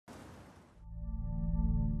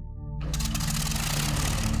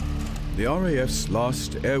the RAF's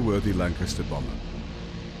last airworthy Lancaster bomber.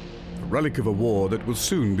 A relic of a war that will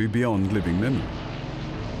soon be beyond living memory.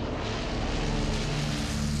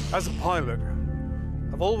 As a pilot,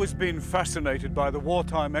 I've always been fascinated by the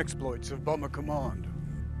wartime exploits of Bomber Command.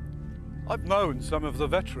 I've known some of the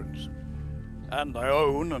veterans, and I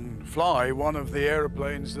own and fly one of the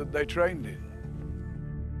aeroplanes that they trained in.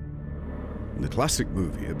 The classic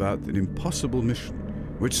movie about an impossible mission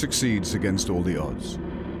which succeeds against all the odds.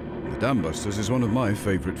 The Dam Busters is one of my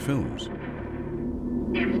favorite films.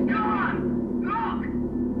 It's gone! Look!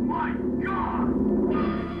 My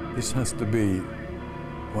God! This has to be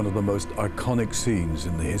one of the most iconic scenes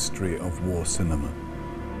in the history of war cinema.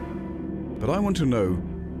 But I want to know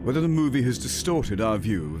whether the movie has distorted our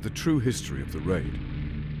view of the true history of the raid.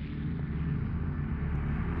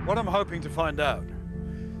 What I'm hoping to find out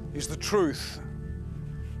is the truth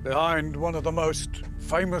behind one of the most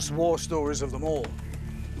famous war stories of them all.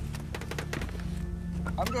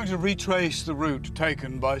 I'm going to retrace the route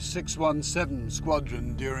taken by 617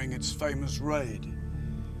 Squadron during its famous raid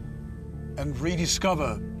and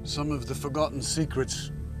rediscover some of the forgotten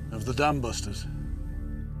secrets of the Dam Busters.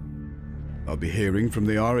 I'll be hearing from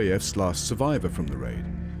the RAF's last survivor from the raid.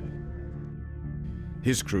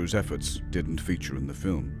 His crew's efforts didn't feature in the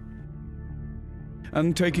film.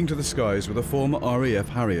 And taking to the skies with a former RAF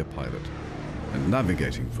Harrier pilot and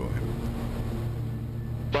navigating for him.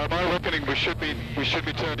 By my reckoning, we should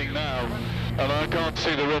be turning now, and I can't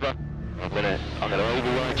see the river. I'm gonna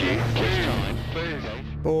override you. Please, time. Please.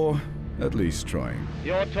 Or at least trying.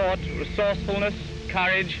 You're taught resourcefulness,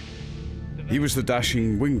 courage. He was the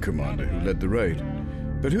dashing wing commander who led the raid.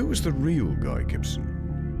 But who was the real Guy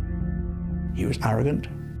Gibson? He was arrogant,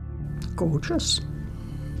 gorgeous,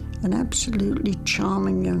 an absolutely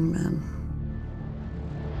charming young man.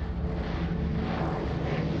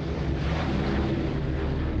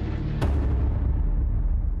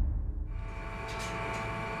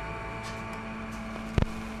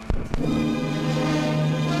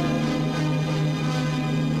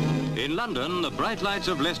 In London, the bright lights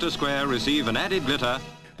of Leicester Square receive an added glitter.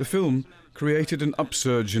 The film created an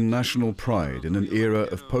upsurge in national pride in an era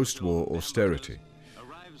of post-war austerity.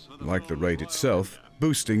 Like the raid itself,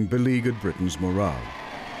 boosting beleaguered Britain's morale.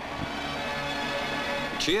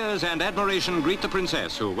 Cheers and admiration greet the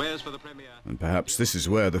princess who wears for the premiere. And perhaps this is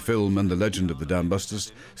where the film and the legend of the Dam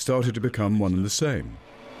Busters started to become one and the same.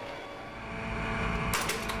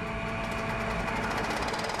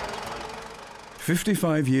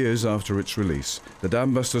 "55 years after its release, the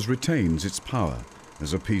Dam Busters retains its power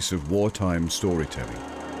as a piece of wartime storytelling.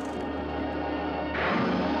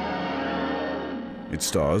 It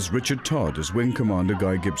stars Richard Todd as Wing Commander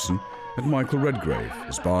Guy Gibson and Michael Redgrave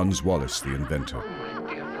as Barnes Wallace, the inventor.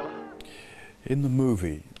 In the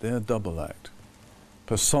movie, their double act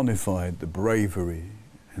personified the bravery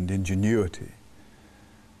and ingenuity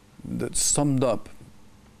that summed up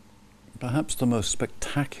perhaps the most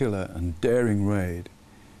spectacular and daring raid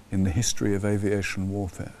in the history of aviation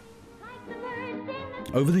warfare.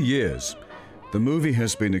 Over the years, the movie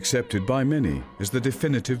has been accepted by many as the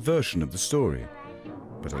definitive version of the story,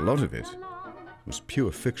 but a lot of it was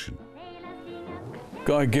pure fiction.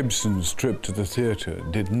 Guy Gibson's trip to the theatre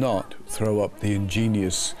did not throw up the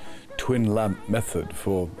ingenious twin lamp method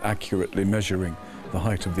for accurately measuring the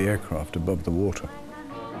height of the aircraft above the water.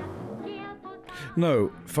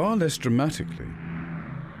 No, far less dramatically.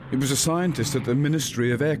 It was a scientist at the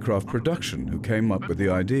Ministry of Aircraft Production who came up with the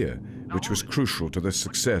idea, which was crucial to the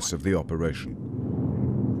success of the operation.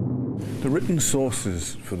 The written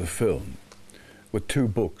sources for the film were two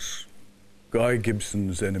books, Guy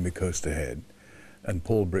Gibson's Enemy Coast Ahead and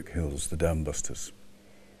Paul Brickhill's The Dam Busters.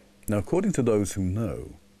 Now, according to those who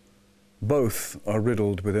know, both are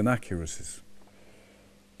riddled with inaccuracies.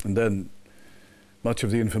 And then, much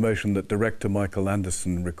of the information that director Michael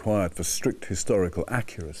Anderson required for strict historical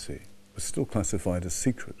accuracy was still classified as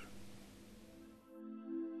secret.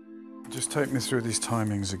 Just take me through these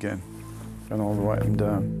timings again, and I'll write them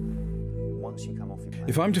down.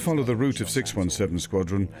 If I'm to follow the route of 617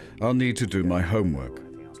 Squadron, I'll need to do my homework,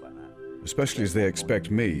 especially as they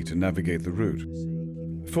expect me to navigate the route.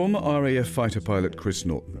 Former RAF fighter pilot Chris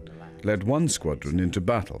Norton led one squadron into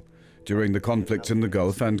battle during the conflicts in the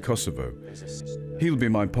Gulf and Kosovo. He'll be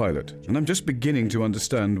my pilot, and I'm just beginning to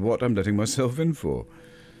understand what I'm letting myself in for.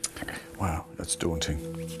 Wow, that's daunting.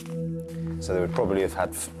 So they would probably have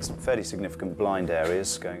had some fairly significant blind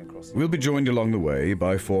areas going across. We'll be joined along the way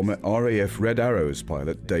by former RAF Red Arrows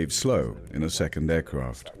pilot Dave Slow in a second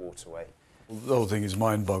aircraft. Waterway. The whole thing is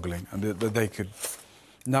mind-boggling, and that they could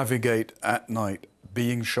navigate at night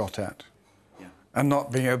being shot at, and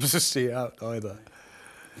not being able to see out either.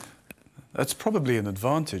 That's probably an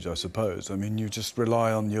advantage, I suppose. I mean, you just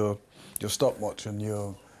rely on your stopwatch and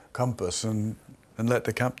your compass and let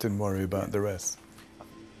the captain worry about the rest.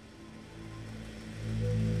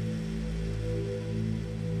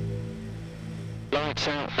 Lights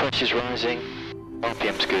out, pressure's rising,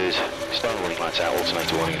 RPM's good, start warning lights out,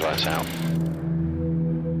 alternator warning lights out.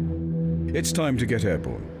 It's time to get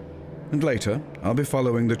airborne. And later, I'll be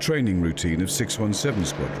following the training routine of 617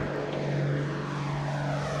 Squadron.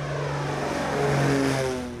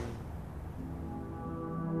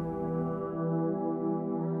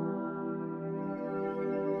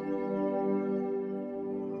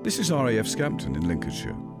 This is RAF Scampton in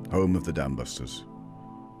Lincolnshire, home of the Dam Busters.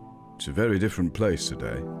 It's a very different place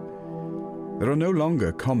today. There are no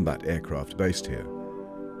longer combat aircraft based here,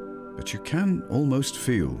 but you can almost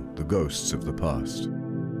feel the ghosts of the past.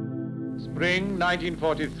 Spring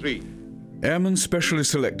 1943. Airmen specially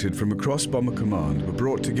selected from across Bomber Command were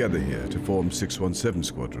brought together here to form 617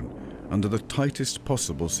 Squadron under the tightest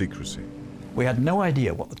possible secrecy. We had no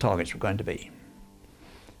idea what the targets were going to be,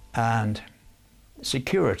 and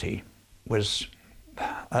security was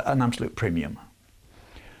an absolute premium.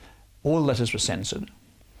 All letters were censored,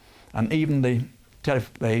 and even the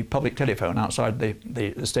public telephone outside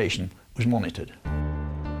the station was monitored.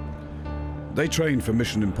 They trained for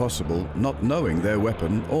Mission Impossible, not knowing their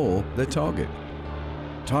weapon or their target.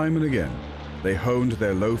 Time and again, they honed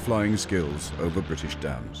their low-flying skills over British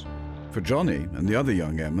dams. For Johnny and the other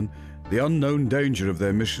young airmen, the unknown danger of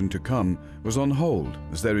their mission to come was on hold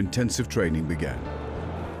as their intensive training began.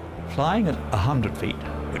 Flying at 100 feet,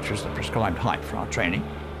 which was the prescribed height for our training,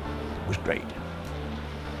 was great.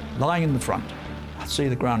 Lying in the front, I'd see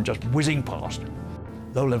the ground just whizzing past.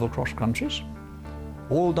 Low-level cross countries,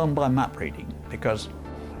 all done by map reading because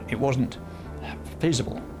it wasn't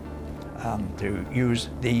feasible to use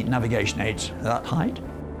the navigation aids at that height.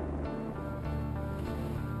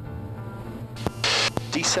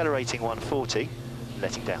 Decelerating 140,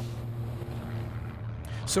 letting down.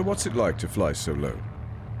 So what's it like to fly so low?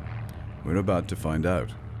 We're about to find out.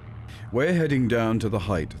 We're heading down to the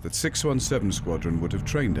height that 617 Squadron would have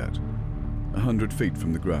trained at, 100 feet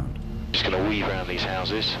from the ground. Just going to weave around these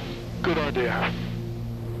houses. Good idea.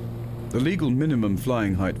 The legal minimum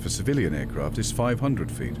flying height for civilian aircraft is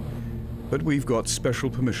 500 feet, but we've got special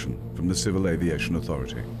permission from the Civil Aviation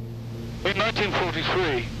Authority. In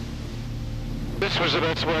 1943, this was the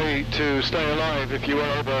best way to stay alive if you were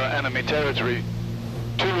over enemy territory.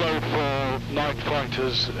 Too low for night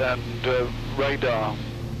fighters and radar.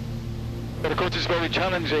 But of course it's very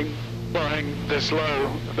challenging flying this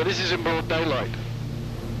low, but this is in broad daylight.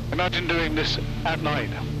 Imagine doing this at night.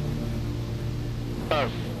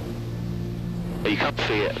 Oh. You can't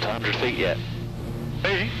see it at 100 feet yet.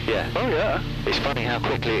 Me? Yeah. Oh yeah. It's funny how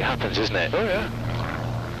quickly it happens, isn't it? Oh yeah.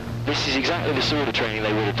 This is exactly the sort of training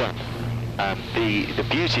they would have done. The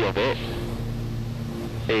beauty of it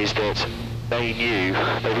is that they knew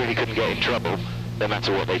they really couldn't get in trouble no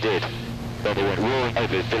matter what they did. But they went roaring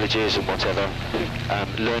over villages and whatever,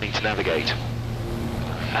 learning to navigate.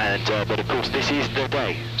 And but of course this is their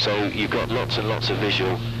day, so you've got lots and lots of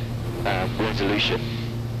visual resolution.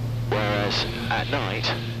 Whereas at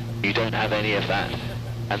night, you don't have any of that.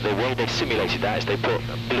 And the way they simulated that is they put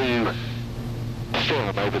blue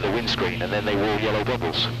film over the windscreen and then they wore yellow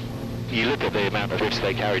bubbles. You look at the amount of risk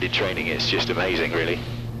they carried in training, it's just amazing, really.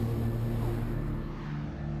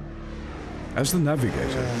 As the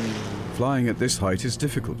navigator, flying at this height is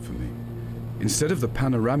difficult for me. Instead of the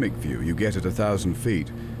panoramic view you get at 1,000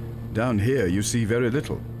 feet, down here you see very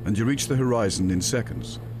little and you reach the horizon in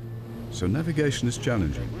seconds. So navigation is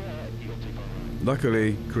challenging.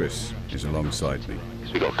 Luckily, Chris is alongside me.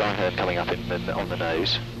 We've got Guy Hearn coming up on the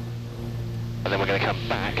nose, and then we're going to come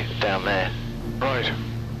back down there. Right.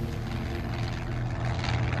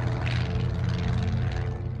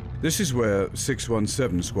 This is where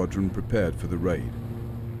 617 Squadron prepared for the raid.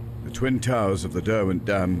 The twin towers of the Derwent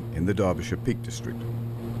Dam in the Derbyshire Peak District.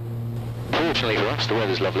 Fortunately for us, the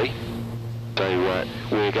weather's lovely. So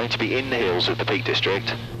we're going to be in the hills of the Peak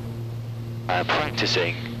District,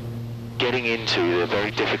 practicing getting into the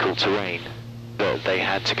very difficult terrain that they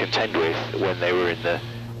had to contend with when they were in the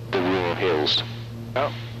raw hills.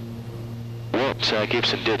 Oh. What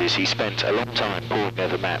Gibson did is he spent a long time poring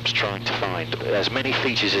over maps trying to find as many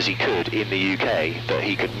features as he could in the UK that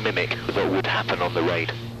he could mimic that would happen on the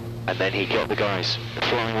raid. And then he got the guys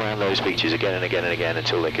flying around those features again and again and again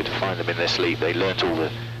until they could find them in their sleep. They learnt all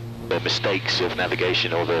the mistakes of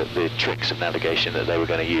navigation or the tricks of navigation that they were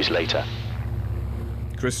going to use later.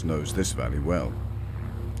 Chris knows this valley well.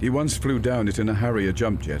 He once flew down it in a Harrier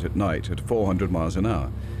jump jet at night at 400 miles an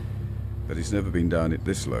hour, but he's never been down it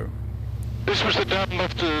this low. This was the Dam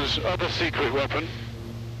Busters' other secret weapon.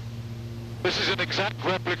 This is an exact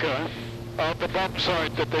replica of the bomb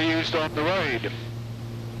sight that they used on the raid,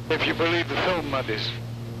 if you believe the film, that is.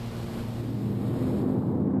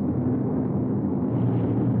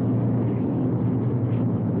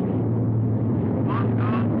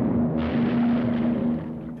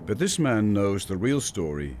 But this man knows the real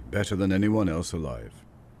story better than anyone else alive.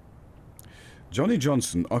 Johnny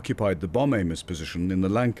Johnson occupied the bomb aimer's position in the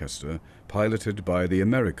Lancaster, piloted by the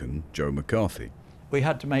American Joe McCarthy. We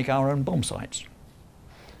had to make our own bomb sights,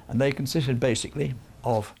 and they consisted basically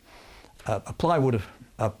of a plywood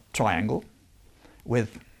triangle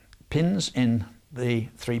with pins in the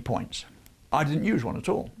 3 points. I didn't use one at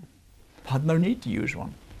all. I had no need to use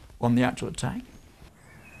one on the actual attack.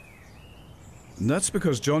 And that's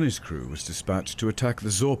because Johnny's crew was dispatched to attack the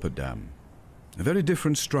Zorpa Dam, a very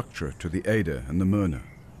different structure to the Ada and the Moehne.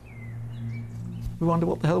 We wondered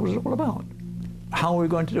what the hell was it all about. How were we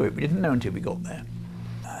going to do it? We didn't know until we got there.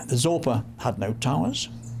 The Zorpa had no towers,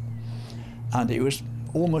 and it was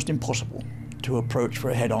almost impossible to approach for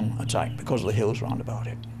a head-on attack because of the hills round about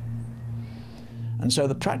it. And so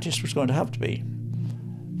the practice was going to have to be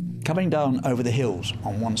coming down over the hills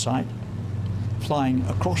on one side, flying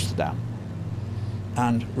across the dam,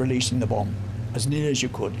 and releasing the bomb as near as you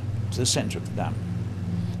could to the centre of the dam.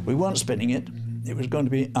 We weren't spinning it. It was going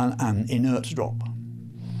to be an inert drop.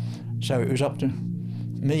 So it was up to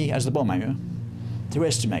me as the bomb aimer to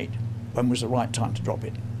estimate when was the right time to drop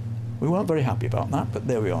it. We weren't very happy about that, but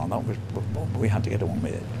there we are. That was, we had to get on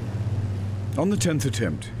with it. On the 10th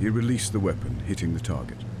attempt, he released the weapon, hitting the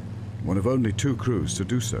target. One of only 2 crews to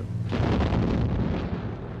do so.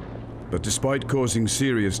 But despite causing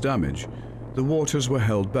serious damage, the waters were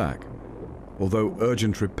held back, although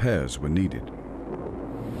urgent repairs were needed.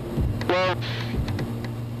 Well,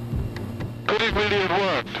 could it really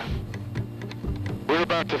have worked? We're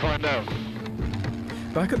about to find out.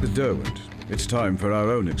 Back at the Derwent, it's time for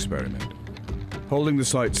our own experiment. Holding the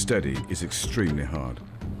sight steady is extremely hard.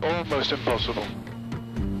 Almost impossible.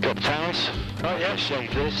 Got the towers? Oh yeah,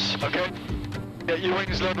 Shave this. Okay. Get your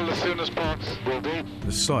wings level as soon as possible. Will do.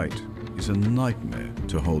 The sight is a nightmare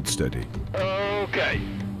to hold steady. Okay.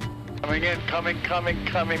 Coming in, coming.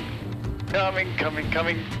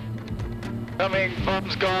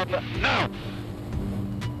 Bomb's gone. Now!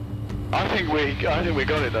 I think we got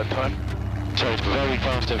it that time. So it's very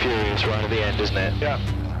fast and furious right at the end, isn't it? Yeah.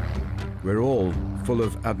 We're all full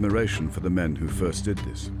of admiration for the men who first did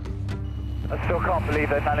this. I still can't believe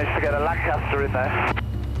they managed to get a Lancaster in there.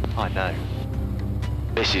 I know.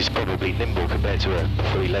 This is probably nimble compared to a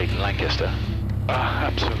fully laden Lancaster.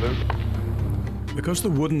 Absolutely. Because the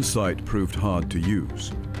wooden sight proved hard to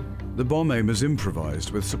use, the bomb aimers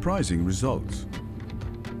improvised with surprising results.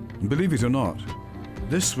 And believe it or not,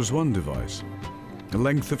 this was one device, a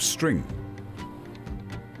length of string.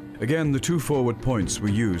 Again, the 2 forward points were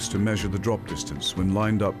used to measure the drop distance when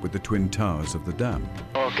lined up with the twin towers of the dam.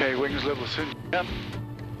 Okay, wings level soon. Yep.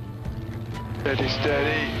 Steady.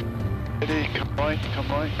 Steady. Come right.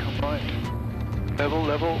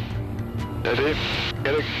 Level. Steady.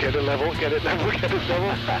 Get it level. Okay.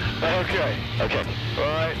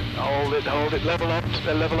 Right. Hold it. Level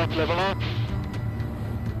up.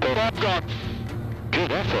 Bomb gone.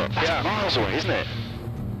 Good effort. That's miles away, isn't it?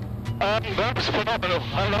 That was phenomenal.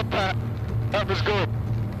 I love that. That was good.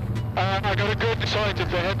 I got a good sight of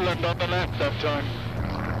the headland on the left that time.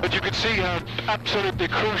 But you could see how absolutely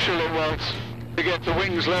crucial it was to get the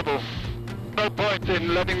wings level. No point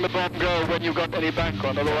in letting the bomb go when you've got any bank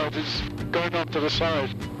on, otherwise it's going off to the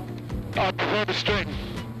side. I prefer the string.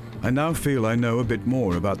 I now feel I know a bit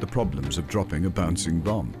more about the problems of dropping a bouncing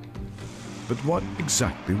bomb. But what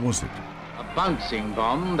exactly was it? A bouncing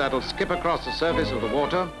bomb that'll skip across the surface of the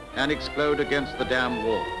water and explode against the dam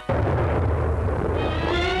wall.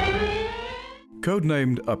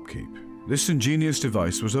 Codenamed Upkeep, this ingenious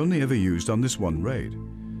device was only ever used on this one raid.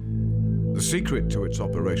 The secret to its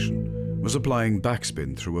operation was applying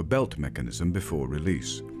backspin through a belt mechanism before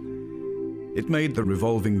release. It made the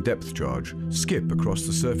revolving depth charge skip across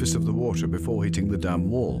the surface of the water before hitting the dam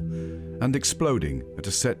wall and exploding at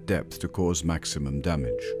a set depth to cause maximum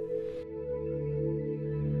damage.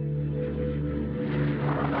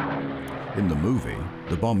 In the movie,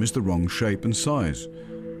 the bomb is the wrong shape and size,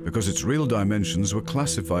 because its real dimensions were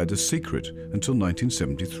classified as secret until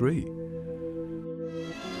 1973.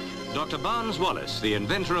 Dr. Barnes Wallace, the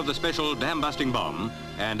inventor of the special dam-busting bomb,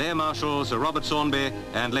 and Air Marshal Sir Robert Saunby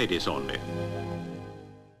and Lady Saunby.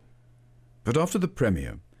 But after the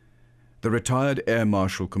premiere, the retired Air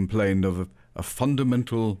Marshal complained of a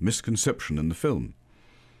fundamental misconception in the film.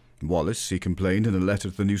 Wallace, he complained in a letter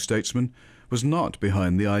to the New Statesman, was not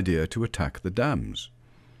behind the idea to attack the dams.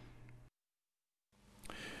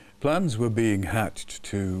 Plans were being hatched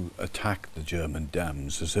to attack the German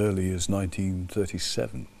dams as early as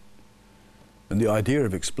 1937. And the idea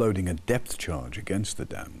of exploding a depth charge against the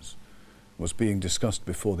dams was being discussed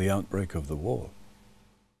before the outbreak of the war.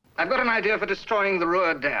 I've got an idea for destroying the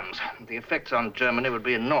Ruhr dams. The effects on Germany would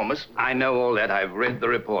be enormous. I know all that. I've read the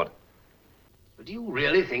report. But do you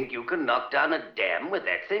really think you can knock down a dam with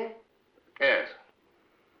that thing? Yes.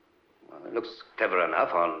 Well, it looks clever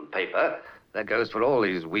enough on paper. That goes for all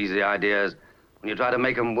these wheezy ideas. When you try to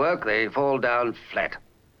make them work, they fall down flat.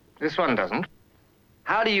 This one doesn't.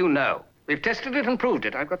 How do you know? We've tested it and proved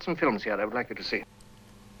it. I've got some films here I would like you to see.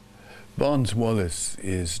 Barnes Wallis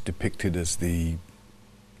is depicted as the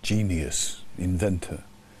genius, inventor,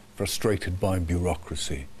 frustrated by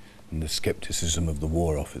bureaucracy and the skepticism of the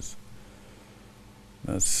War Office.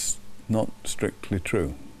 That's not strictly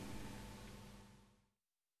true.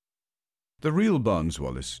 The real Barnes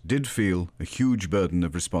Wallis did feel a huge burden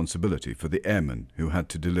of responsibility for the airmen who had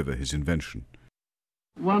to deliver his invention.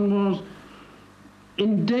 One was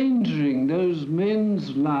endangering those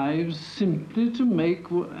men's lives simply to make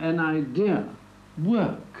an idea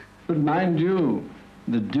work. But mind you,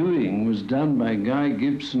 the doing was done by Guy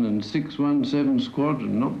Gibson and 617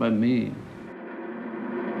 Squadron, not by me.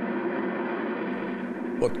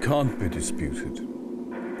 What can't be disputed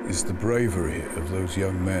is the bravery of those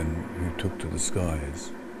young men who took to the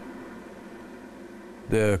skies.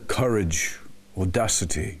 Their courage,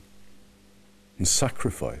 audacity, and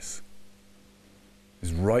sacrifice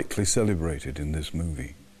is rightly celebrated in this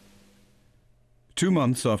movie. 2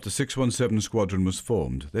 months after 617 Squadron was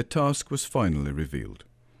formed, their task was finally revealed.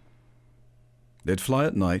 They'd fly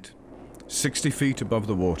at night, 60 feet above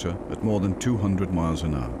the water at more than 200 miles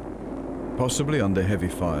an hour. Possibly under heavy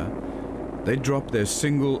fire, they'd drop their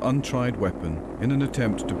single untried weapon in an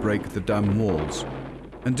attempt to break the dam walls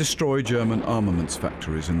and destroy German armaments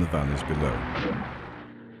factories in the valleys below.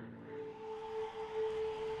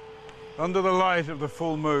 Under the light of the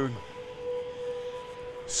full moon,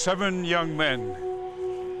 7 young men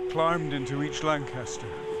climbed into each Lancaster.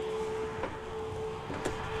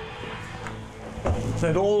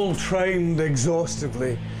 They'd all trained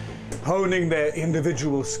exhaustively, honing their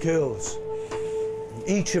individual skills,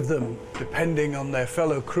 each of them depending on their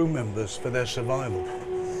fellow crew members for their survival.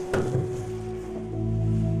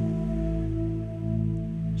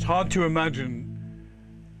 It's hard to imagine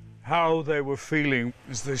how they were feeling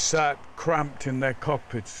as they sat cramped in their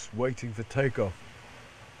cockpits waiting for takeoff.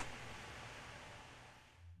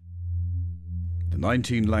 The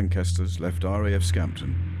 19 Lancasters left RAF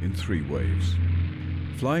Scampton in 3 waves.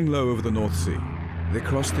 Flying low over the North Sea, they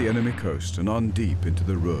crossed the enemy coast and on deep into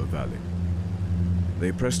the Ruhr Valley.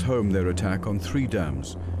 They pressed home their attack on 3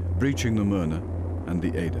 dams, breaching the Moehne and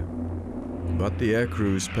the Ada. But the air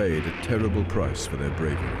crews paid a terrible price for their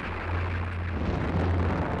bravery.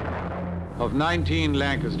 Of 19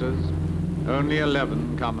 Lancasters, only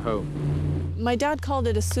 11 come home. My dad called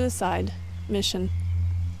it a suicide mission.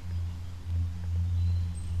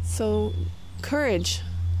 So, courage.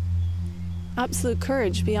 Absolute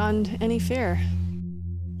courage beyond any fear.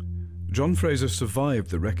 John Fraser survived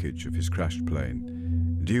the wreckage of his crashed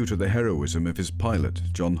plane due to the heroism of his pilot,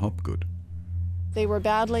 John Hopgood. They were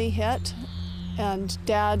badly hit, and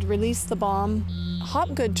Dad released the bomb.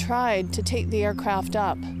 Hopgood tried to take the aircraft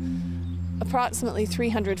up approximately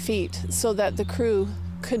 300 feet so that the crew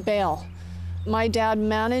could bail. My dad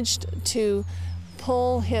managed to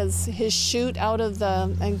pull his chute out of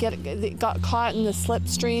it got caught in the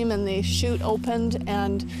slipstream, and the chute opened,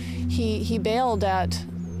 and he bailed at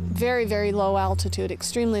very, very low altitude,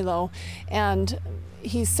 extremely low, and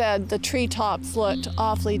he said the treetops looked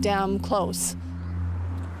awfully damn close.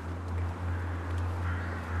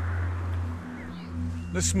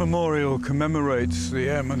 This memorial commemorates the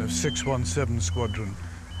airmen of 617 Squadron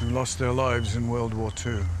who lost their lives in World War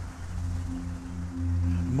II.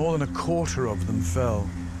 More than a quarter of them fell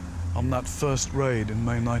on that first raid in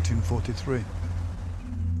May 1943.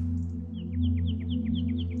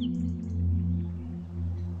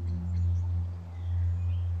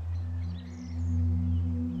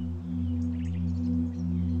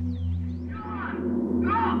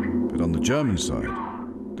 But on the German side,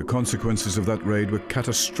 the consequences of that raid were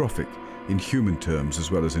catastrophic in human terms as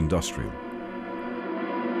well as industrial.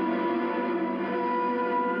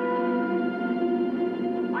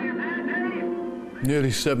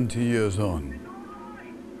 Nearly 70 years on,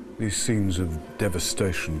 these scenes of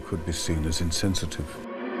devastation could be seen as insensitive,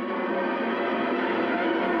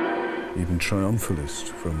 even triumphalist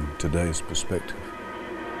from today's perspective.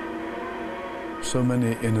 So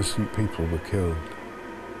many innocent people were killed.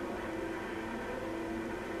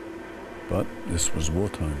 But this was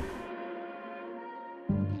wartime.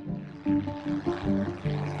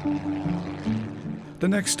 The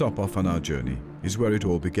next stop off on our journey is where it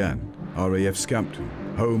all began, RAF Scampton,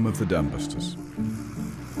 home of the Dam Busters.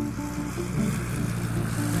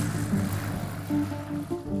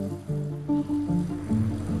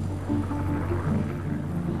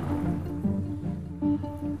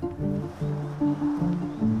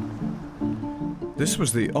 This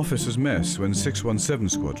was the officers' mess when 617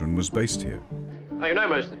 Squadron was based here. Oh, you know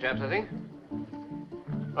most of the chaps, I think.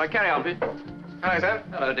 Right, carry on, please. Hello, sir.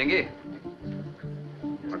 Hello, Dingy.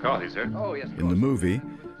 McCarthy, sir. Oh, yes. In the movie,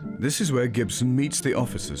 this is where Gibson meets the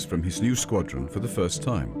officers from his new squadron for the first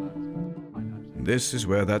time. And this is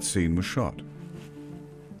where that scene was shot.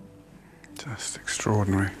 Just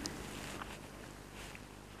extraordinary.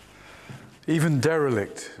 Even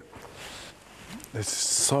derelict, it's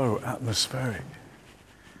so atmospheric.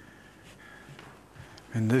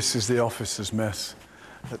 And this is the officers' mess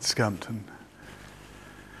at Scampton.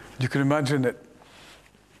 You can imagine it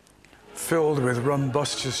filled with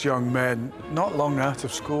rumbustious young men, not long out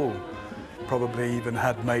of school, probably even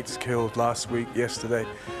had mates killed last week, yesterday.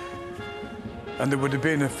 And there would have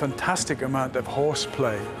been a fantastic amount of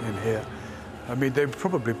horseplay in here. I mean, they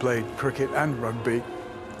probably played cricket and rugby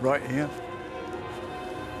right here.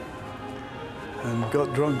 And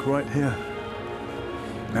got drunk right here.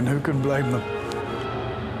 And who can blame them?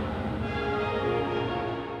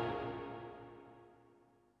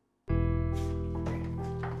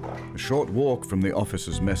 A short walk from the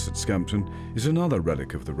officers' mess at Scampton is another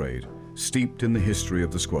relic of the raid, steeped in the history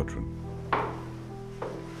of the squadron.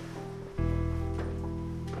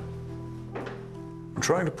 I'm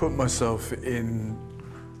trying to put myself in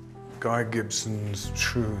Guy Gibson's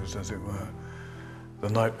shoes, as it were, the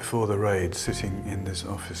night before the raid, sitting in this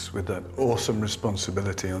office with that awesome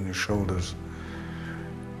responsibility on your shoulders.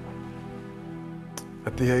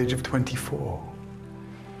 At the age of 24.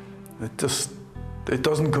 It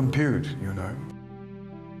doesn't compute, you know.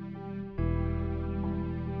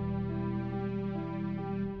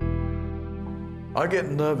 I get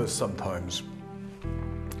nervous sometimes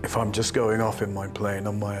if I'm just going off in my plane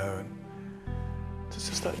on my own. There's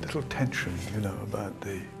just that little tension, you know, about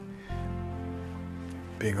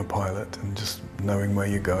being a pilot and just knowing where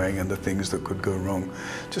you're going and the things that could go wrong.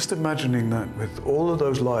 Just imagining that with all of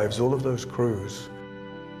those lives, all of those crews.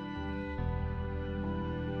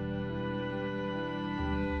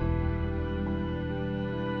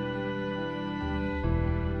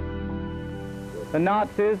 The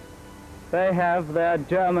Nazis, they have their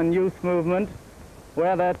German youth movement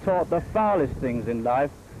where they're taught the foulest things in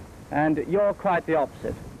life, and you're quite the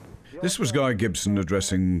opposite. This was Guy Gibson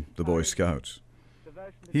addressing the Boy Scouts.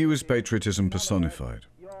 He was patriotism personified.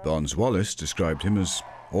 Barnes Wallis described him as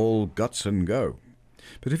all guts and go.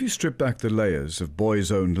 But if you strip back the layers of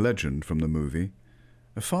boys-owned legend from the movie,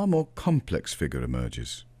 a far more complex figure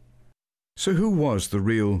emerges. So who was the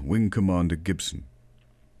real Wing Commander Gibson?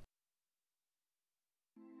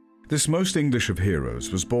 This most English of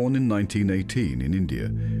heroes was born in 1918 in India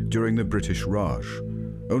during the British Raj,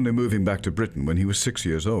 only moving back to Britain when he was 6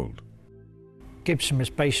 years old. Gibson was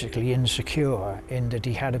basically insecure in that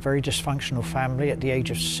he had a very dysfunctional family. At the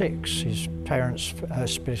age of 6, his parents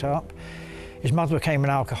split up. His mother became an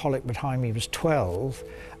alcoholic by the time he was 12,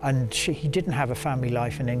 and he didn't have a family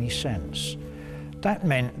life in any sense. That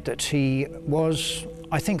meant that he was,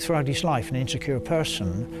 I think, throughout his life, an insecure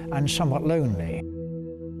person and somewhat lonely.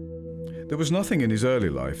 There was nothing in his early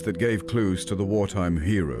life that gave clues to the wartime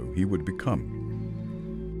hero he would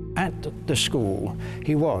become. At the school,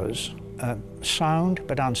 he was sound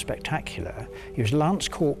but unspectacular. He was Lance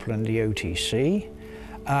Corporal in the OTC,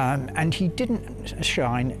 and he didn't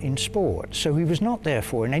shine in sport, so he was not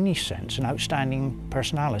therefore in any sense an outstanding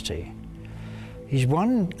personality. His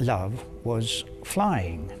one love was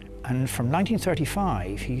flying, and from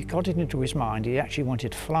 1935 he got it into his mind he actually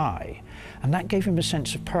wanted to fly, and that gave him a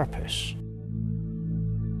sense of purpose.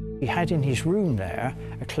 He had in his room there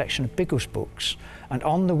a collection of Biggles books, and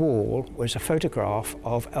on the wall was a photograph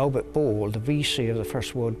of Albert Ball, the VC of the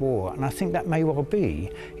First World War, and I think that may well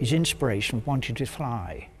be his inspiration for wanting to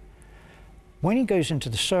fly. When he goes into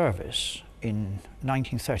the service in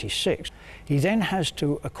 1936, he then has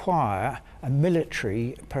to acquire a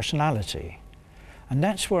military personality. And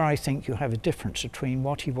that's where I think you have a difference between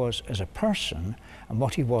what he was as a person and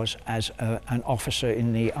what he was as an officer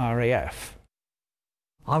in the RAF.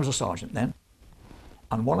 I was a sergeant then,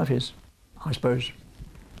 and one of his, I suppose,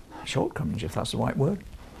 shortcomings, if that's the right word,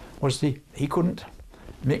 was he couldn't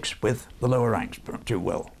mix with the lower ranks too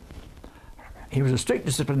well. He was a strict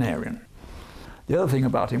disciplinarian. The other thing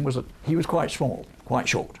about him was that he was quite small, quite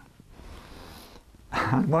short.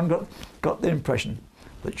 And one got the impression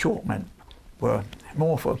that short men were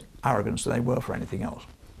more for arrogance than they were for anything else.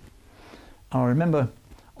 I remember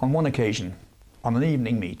on one occasion, on an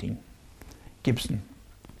evening meeting, Gibson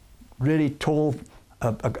really tore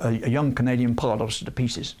a young Canadian pilot officer to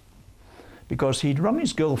pieces because he'd rung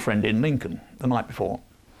his girlfriend in Lincoln the night before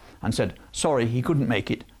and said, sorry, he couldn't make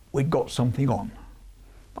it, we'd got something on.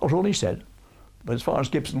 That was all he said. But as far as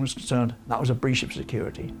Gibson was concerned, that was a breach of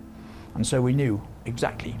security. And so we knew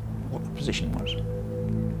exactly what the position was.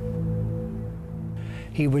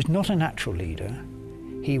 He was not a natural leader.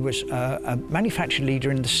 He was a manufactured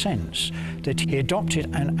leader in the sense that he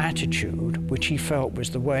adopted an attitude which he felt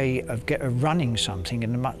was the way of running something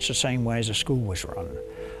in much the same way as a school was run.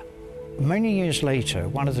 Many years later,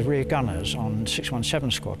 one of the rear gunners on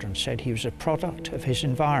 617 Squadron said he was a product of his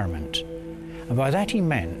environment. And by that he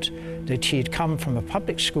meant that he had come from a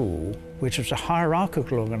public school, which was a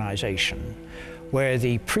hierarchical organisation, where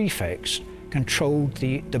the prefects controlled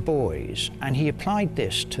the boys, and he applied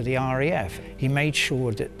this to the RAF. He made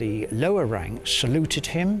sure that the lower ranks saluted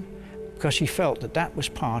him because he felt that that was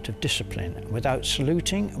part of discipline. Without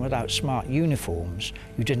saluting and without smart uniforms,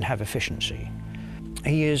 you didn't have efficiency.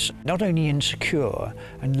 He is not only insecure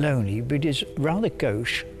and lonely, but is rather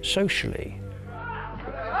gauche socially.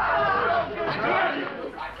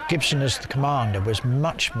 Gibson, as the commander, was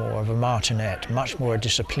much more of a martinet, much more a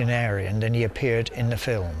disciplinarian than he appeared in the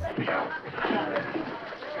film.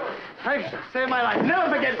 Thanks, saved my life.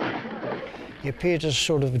 Never forget it. He appeared as a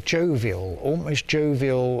sort of jovial, almost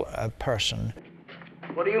jovial person.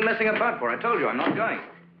 What are you messing about for? I told you I'm not going.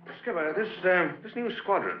 Skipper, this new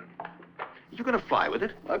squadron, you going to fly with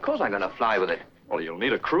it? Of course I'm going to fly with it. Well, you'll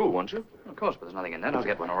need a crew, won't you? Of course, but there's nothing in that. I'll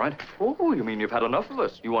get one, all right. Oh, you mean you've had enough of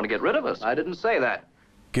us? You want to get rid of us? I didn't say that.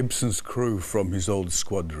 Gibson's crew from his old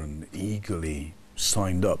squadron eagerly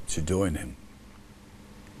signed up to join him.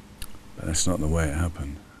 But that's not the way it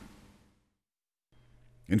happened.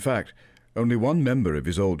 In fact, only one member of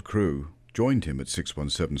his old crew joined him at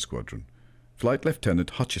 617 Squadron, Flight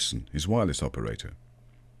Lieutenant Hutchison, his wireless operator.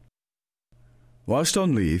 Whilst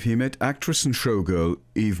on leave, he met actress and showgirl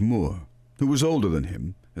Eve Moore, who was older than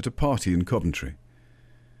him, at a party in Coventry.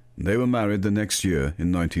 They were married the next year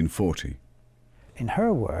in 1940. In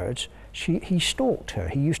her words, he stalked her.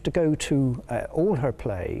 He used to go to all her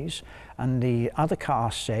plays, and the other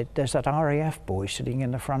cast said, there's that RAF boy sitting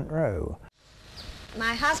in the front row.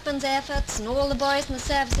 My husband's efforts and all the boys in the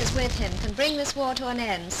services with him can bring this war to an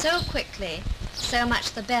end so quickly, so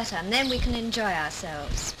much the better, and then we can enjoy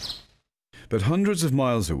ourselves. But hundreds of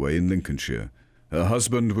miles away in Lincolnshire, her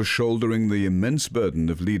husband was shouldering the immense burden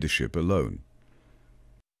of leadership alone.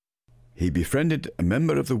 He befriended a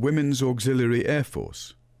member of the Women's Auxiliary Air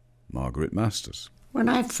Force, Margaret Masters. When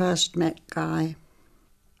I first met Guy,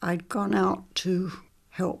 I'd gone out to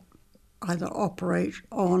help either operate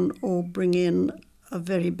on or bring in a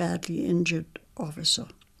very badly injured officer.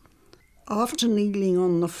 After kneeling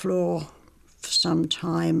on the floor for some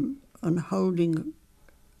time and holding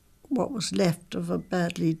what was left of a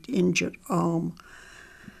badly injured arm,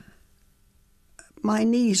 my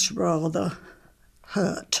knees rather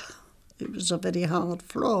hurt. It was a very hard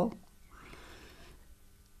floor.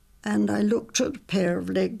 And I looked at a pair of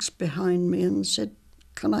legs behind me and said,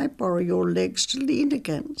 can I borrow your legs to lean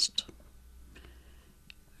against?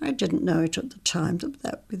 I didn't know it at the time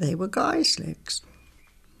that they were Guy's legs.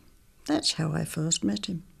 That's how I first met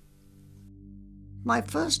him. My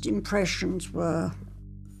first impressions were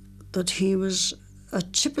that he was a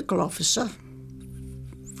typical officer,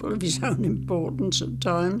 full of his own importance at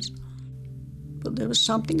times. But there was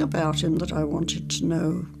something about him that I wanted to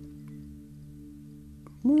know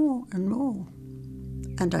more and more.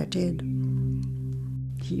 And I did.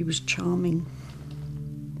 He was charming.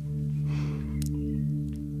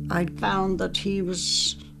 I found that he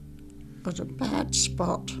was at a bad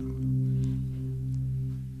spot.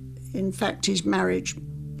 In fact, his marriage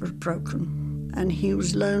was broken, and he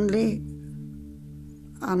was lonely,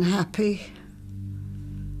 unhappy,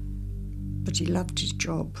 but he loved his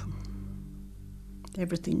job.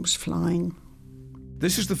 Everything was flying.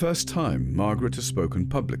 This is the first time Margaret has spoken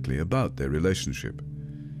publicly about their relationship.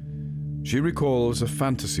 She recalls a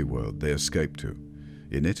fantasy world they escaped to.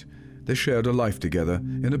 In it, they shared a life together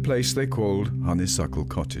in a place they called Honeysuckle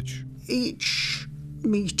Cottage. Each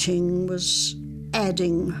meeting was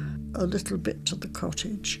adding a little bit to the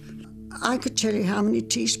cottage. I could tell you how many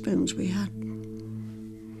teaspoons we had.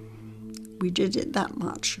 We did it that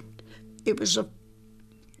much. It was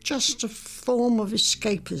just a form of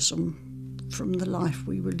escapism from the life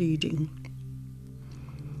we were leading.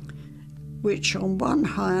 which on one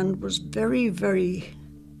hand was very, very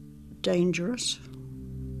dangerous,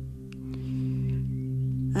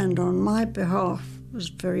 and on my behalf was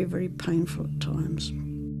very, very painful at times.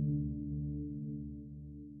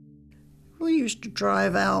 We used to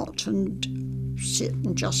drive out and sit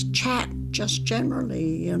and just chat, just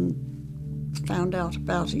generally, and found out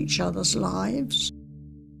about each other's lives.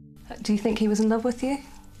 Do you think he was in love with you?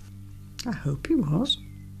 I hope he was.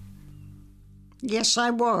 Yes, I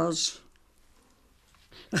was.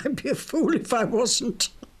 I'd be a fool if I wasn't.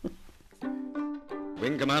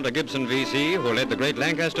 Wing Commander Gibson VC, who led the great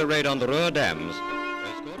Lancaster raid on the Ruhr dams.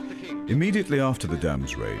 Immediately after the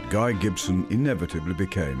dams raid, Guy Gibson inevitably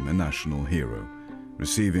became a national hero,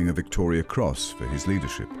 receiving a Victoria Cross for his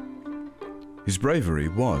leadership. His bravery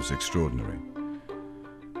was extraordinary.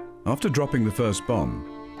 After dropping the first bomb,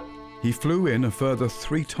 he flew in a further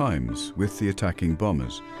 3 times with the attacking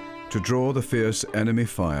bombers to draw the fierce enemy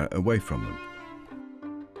fire away from them.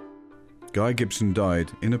 Guy Gibson died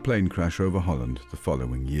in a plane crash over Holland the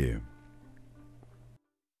following year.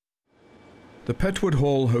 The Petwood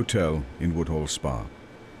Hall Hotel in Woodhall Spa.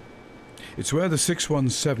 It's where the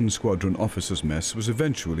 617 Squadron Officers' Mess was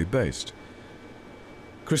eventually based.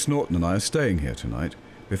 Chris Norton and I are staying here tonight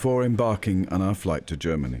before embarking on our flight to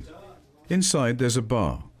Germany. Inside there's a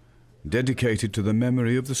bar dedicated to the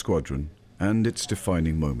memory of the squadron and its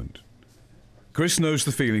defining moment. Chris knows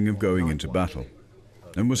the feeling of going into battle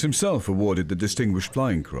and was himself awarded the Distinguished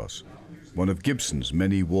Flying Cross, one of Gibson's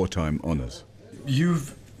many wartime honours.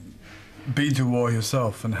 You've been to war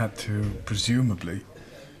yourself and had to, presumably,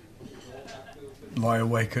 lie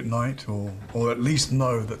awake at night or at least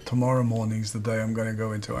know that tomorrow morning's the day I'm going to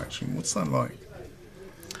go into action. What's that like?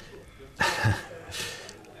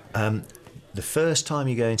 The first time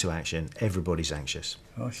you go into action, everybody's anxious.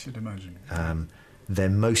 I should imagine. They're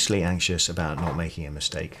mostly anxious about not making a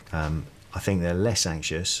mistake. I think they're less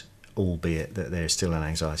anxious, albeit that there's still an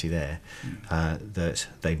anxiety there, that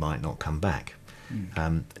they might not come back.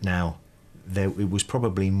 Now, it was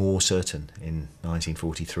probably more certain in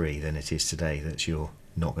 1943 than it is today that you're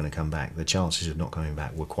not going to come back. The chances of not coming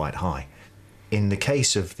back were quite high. In the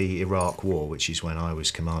case of the Iraq War, which is when I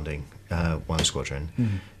was commanding one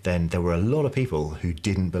squadron, then there were a lot of people who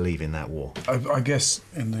didn't believe in that war. I guess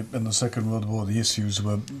in the Second World War the issues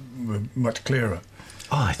were much clearer.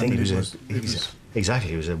 Oh, I think it was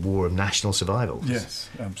exactly. It was a war of national survival. Yes,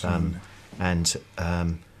 absolutely. And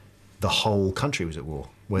the whole country was at war,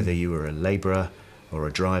 whether you were a labourer or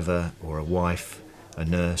a driver or a wife, a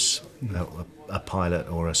nurse, a pilot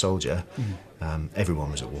or a soldier.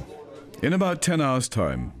 Everyone was at war. In about 10 hours'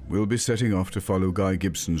 time, we'll be setting off to follow Guy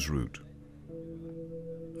Gibson's route.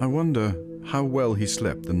 I wonder how well he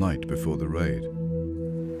slept the night before the raid.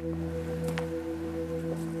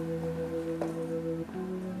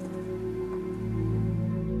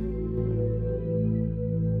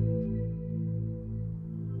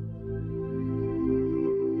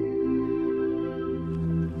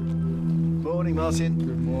 Morning, Martin.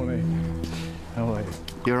 Good morning. How are you?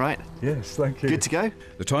 You all right? Yes, thank you. Good to go?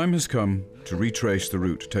 The time has come to retrace the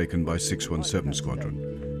route taken by 617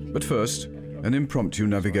 Squadron. But first, an impromptu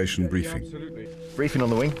navigation briefing. Briefing on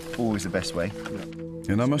the wing, always the best way.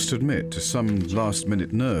 And I must admit to some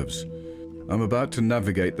last-minute nerves. I'm about to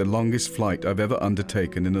navigate the longest flight I've ever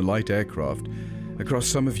undertaken in a light aircraft across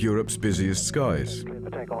some of Europe's busiest skies.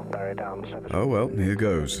 Oh well, here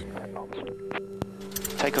goes.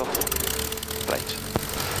 Take off. Plate.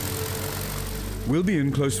 We'll be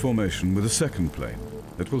in close formation with a second plane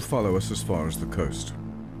that will follow us as far as the coast.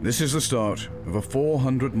 This is the start of a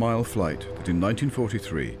 400-mile flight that in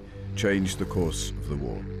 1943 changed the course of the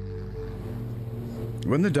war.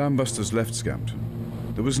 When the dam busters left Scampton,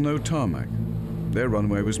 there was no tarmac. Their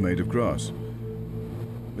runway was made of grass.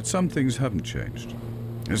 But some things haven't changed.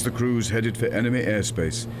 As the crews headed for enemy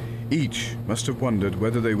airspace, each must have wondered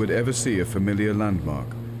whether they would ever see a familiar landmark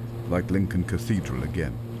like Lincoln Cathedral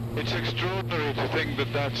again. It's extraordinary to think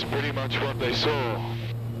that that's pretty much what they saw.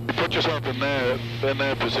 You put yourself in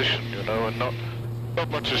their position, you know, and not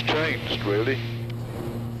much has changed, really.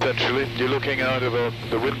 Essentially, you're looking out of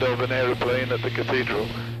the window of an aeroplane at the cathedral.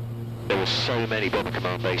 There were so many bomber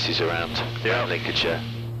command bases around Lincolnshire,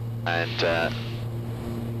 and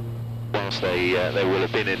whilst they will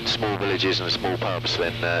have been in small villages and small pubs,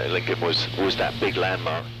 then Lincoln was that big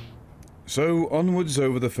landmark. So onwards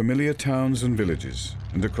over the familiar towns and villages,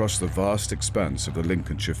 and across the vast expanse of the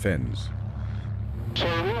Lincolnshire Fens. So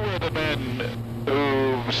who were the men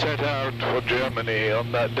who set out for Germany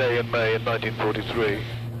on that day in May in 1943?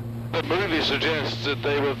 That really suggests that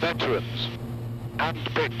they were veterans,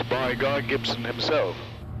 handpicked by Guy Gibson himself.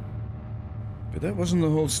 But that wasn't the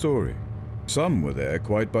whole story. Some were there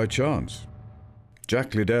quite by chance.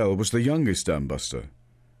 Jack Liddell was the youngest dambuster,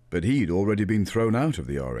 but he'd already been thrown out of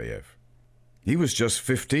the RAF. He was just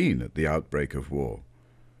 15 at the outbreak of war.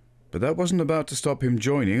 But that wasn't about to stop him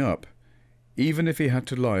joining up, even if he had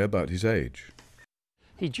to lie about his age.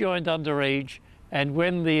 He joined underage, and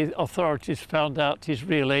when the authorities found out his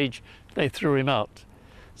real age, they threw him out.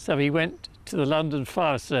 So he went to the London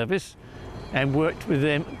Fire Service and worked with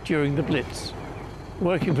them during the Blitz.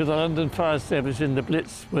 Working for the London Fire Service in the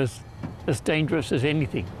Blitz was as dangerous as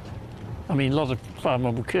anything. I mean, a lot of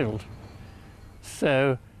firemen were killed.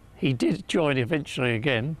 So he did join eventually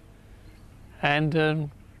again and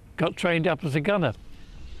got trained up as a gunner.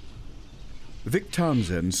 Vic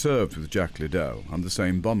Townsend served with Jack Liddell on the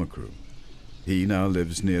same bomber crew. He now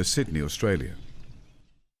lives near Sydney, Australia.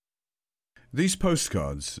 These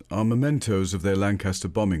postcards are mementos of their Lancaster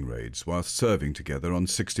bombing raids whilst serving together on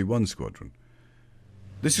 61 Squadron.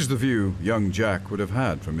 This is the view young Jack would have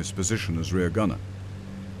had from his position as rear gunner.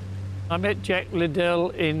 I met Jack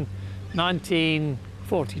Liddell in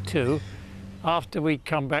 1942 after we'd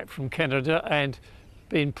come back from Canada and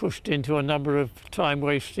been pushed into a number of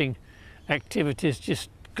time-wasting activities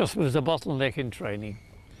just because there was a bottleneck in training.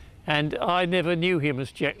 And I never knew him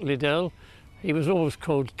as Jack Liddell. He was always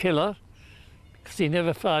called Killer because he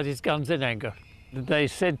never fired his guns in anger. They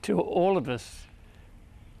said to all of us,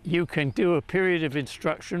 you can do a period of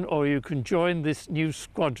instruction or you can join this new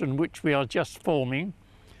squadron which we are just forming,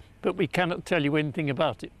 but we cannot tell you anything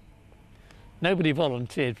about it. Nobody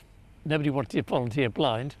volunteered, nobody wanted to volunteer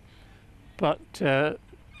blind, but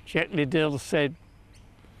Jack Liddell said,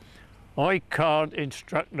 I can't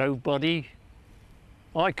instruct nobody.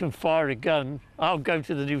 I can fire a gun. I'll go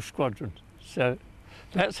to the new squadron. So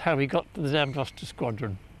that's how he got to the Dambuster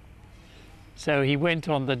Squadron. So he went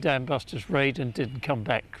on the Dambusters raid and didn't come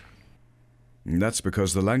back. And that's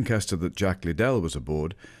because the Lancaster that Jack Liddell was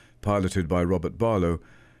aboard, piloted by Robert Barlow,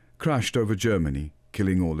 crashed over Germany,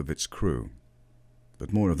 killing all of its crew.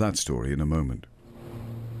 But more of that story in a moment.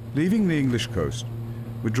 Leaving the English coast,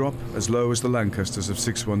 we drop as low as the Lancasters of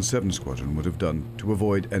 617 Squadron would have done to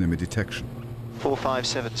avoid enemy detection.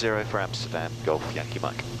 4570 for Amsterdam, Golf Yankee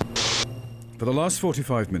Mike. For the last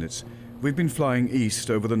 45 minutes, we've been flying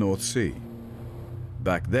east over the North Sea.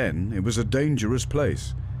 Back then, it was a dangerous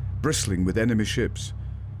place, bristling with enemy ships,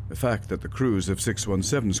 a fact that the crews of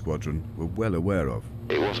 617 Squadron were well aware of.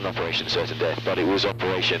 It wasn't Operation Certain Death, but it was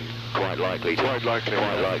Operation Quite Likely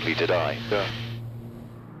to Die. Yeah.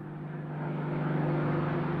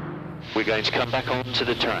 We're going to come back onto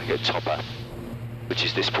the track at Topper, which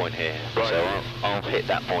is this point here. Right. So I'll hit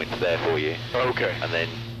that point there for you. Okay. And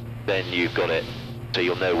then you've got it, so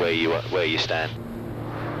you'll know where you stand.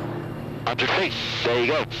 100 feet. There you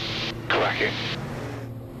go. Cracking.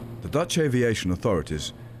 The Dutch aviation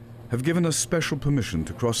authorities have given us special permission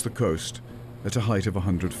to cross the coast at a height of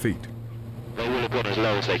 100 feet. They will have gone as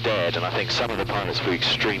low as they dared, and I think some of the pilots flew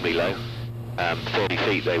extremely low. 30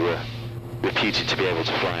 feet they were reputed to be able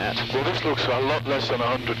to fly at. Well, this looks a lot less than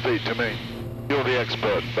 100 feet to me. You're the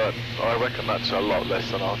expert, but I reckon that's a lot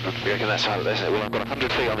less than 100 feet. You reckon that's how less? Well, I've got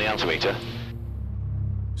 100 feet on the altimeter.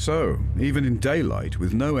 So, even in daylight,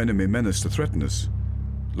 with no enemy menace to threaten us,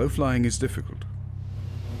 low flying is difficult.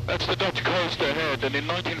 That's the Dutch coast ahead, and in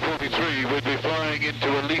 1943 we'd be flying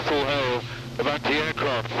into a lethal hail of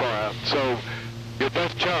anti-aircraft fire, so your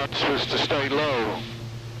best chance was to stay low.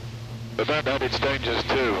 But that had its dangers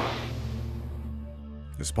too.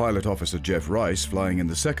 As Pilot Officer Jeff Rice, flying in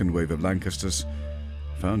the second wave of Lancasters,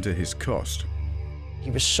 found to his cost. He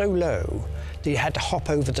was so low that he had to hop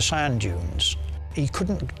over the sand dunes. He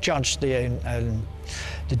couldn't judge the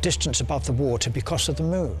distance above the water because of the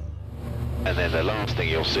moon. And then the last thing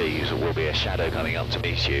you'll see will be a shadow coming up to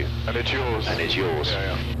meet you. And it's yours. And it's yours.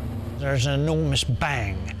 Yeah. There's an enormous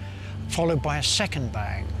bang, followed by a second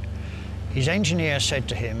bang. His engineer said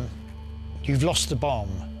to him, "You've lost the bomb."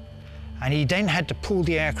 And he then had to pull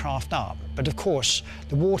the aircraft up. But of course,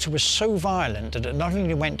 the water was so violent that it not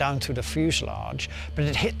only went down through the fuselage, but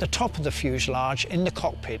it hit the top of the fuselage in the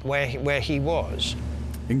cockpit where he was.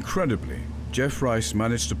 Incredibly, Jeff Rice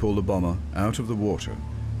managed to pull the bomber out of the water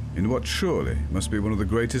in what surely must be one of the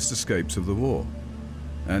greatest escapes of the war.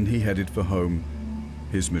 And he headed for home,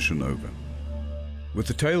 his mission over. With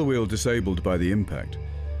the tail wheel disabled by the impact,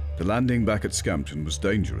 the landing back at Scampton was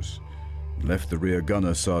dangerous, and left the rear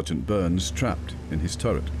gunner, Sergeant Burns, trapped in his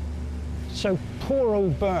turret. So poor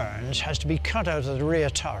old Burns has to be cut out of the rear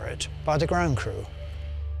turret by the ground crew.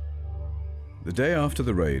 The day after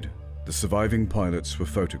the raid, the surviving pilots were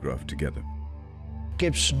photographed together.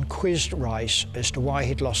 Gibson quizzed Rice as to why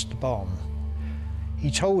he'd lost the bomb. He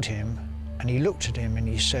told him, and he looked at him and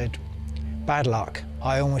he said, Bad luck.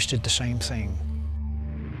 I almost did the same thing.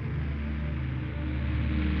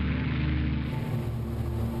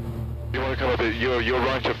 You want to come a bit, you're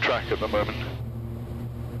right of track at the moment.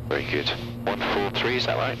 Very good. 143, is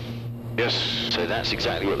that right? Yes. So that's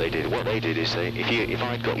exactly what they did. What they did is if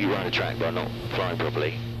I'd got you right of track but not flying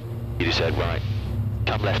properly, you'd have said, right,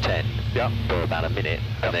 come left 10 for about a minute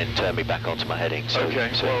and then turn me back onto my heading. So,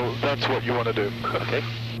 well, that's what you want to do. Okay.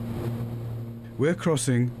 We're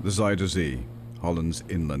crossing the Zuider Zee, Holland's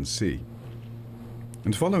inland sea.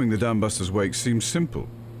 And following the dam busters' wake seems simple.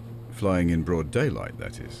 Flying in broad daylight,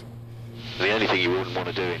 that is. The only thing you wouldn't want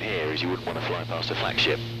to do in here is you wouldn't want to fly past a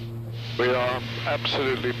flagship. We are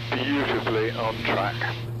absolutely beautifully on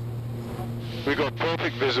track. We've got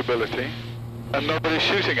perfect visibility and nobody's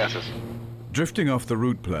shooting at us. Drifting off the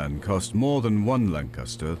route plan cost more than one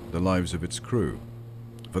Lancaster the lives of its crew.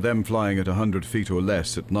 For them flying at 100 feet or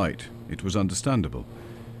less at night, it was understandable.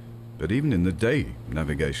 But even in the day,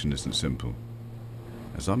 navigation isn't simple,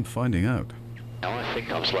 as I'm finding out. Now I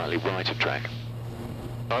think I'm slightly right of track.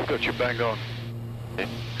 I've got you bang on. Yeah,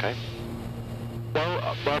 okay.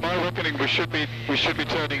 Well, by my reckoning, we should be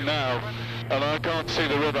turning now, and I can't see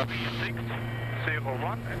the river.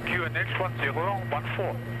 601 and QNH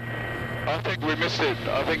 1014. I think we missed it.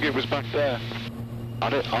 I think it was back there. I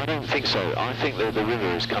don't think so. I think that the river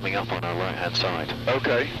is coming up on our right-hand side.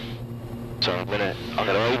 Okay. So I'm gonna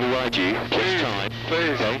override you. Please,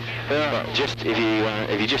 please. Okay. Yeah. But just if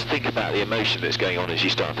you just think about the emotion that's going on as you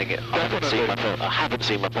start thinking, I haven't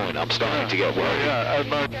seen my point. I'm starting to get worried. Yeah, and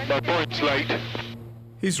my point's late.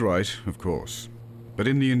 He's right, of course. But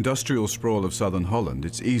in the industrial sprawl of southern Holland,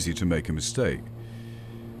 it's easy to make a mistake.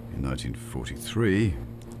 In 1943,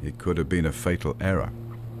 it could have been a fatal error.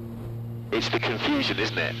 It's the confusion,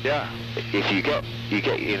 isn't it? Yeah. If you get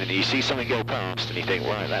in and you see something go past and you think,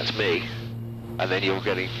 right, that's me, and then you're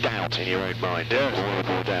getting doubt in your own mind. Yes. More and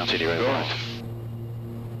more doubt in your own mind.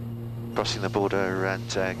 Crossing the border and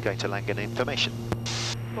going to Langen information.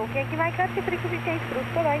 Okay,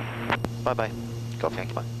 bye-bye. Bye-bye. Copy, thank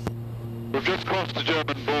you, bye. We've just crossed the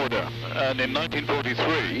German border, and in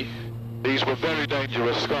 1943, these were very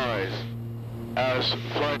dangerous skies, as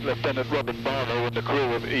Flight Lieutenant Robert Barlow and the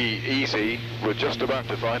crew of Easy were just about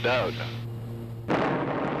to find out.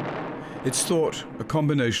 It's thought a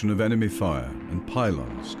combination of enemy fire and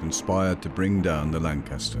pylons conspired to bring down the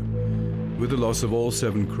Lancaster, with the loss of all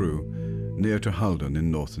 7 crew near to Halden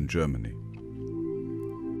in northern Germany.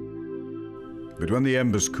 But when the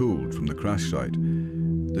embers cooled from the crash site,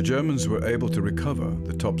 the Germans were able to recover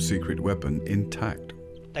the top-secret weapon intact.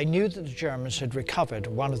 They knew that the Germans had recovered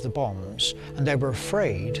one of the bombs, and they were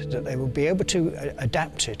afraid that they would be able to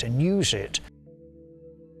adapt it and use it.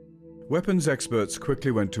 Weapons experts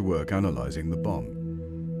quickly went to work analyzing the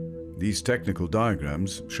bomb. These technical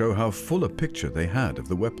diagrams show how full a picture they had of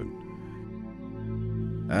the weapon.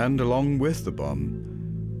 And along with the bomb,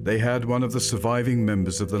 they had one of the surviving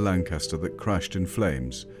members of the Lancaster that crashed in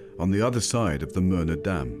flames on the other side of the Moehne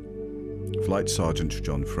Dam, Flight Sergeant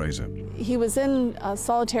John Fraser. He was in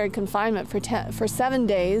solitary confinement for 7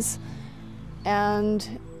 days,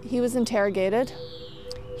 and he was interrogated.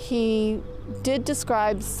 He did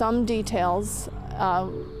describe some details,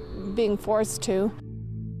 being forced to.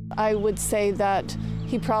 I would say that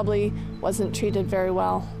he probably wasn't treated very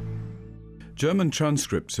well. German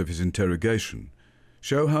transcripts of his interrogation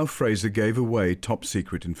show how Fraser gave away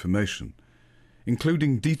top-secret information,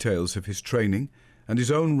 including details of his training and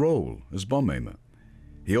his own role as bomb aimer.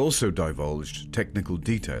 He also divulged technical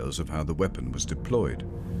details of how the weapon was deployed.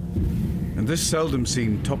 And this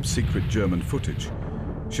seldom-seen top-secret German footage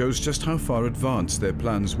shows just how far advanced their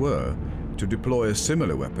plans were to deploy a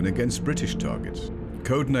similar weapon against British targets.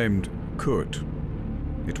 Codenamed Kurt,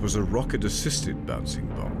 it was a rocket-assisted bouncing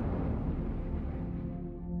bomb.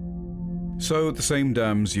 So the same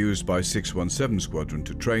dams used by 617 Squadron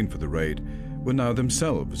to train for the raid were now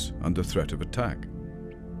themselves under threat of attack.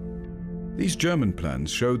 These German plans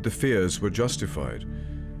showed the fears were justified.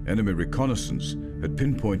 Enemy reconnaissance had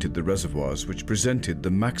pinpointed the reservoirs which presented the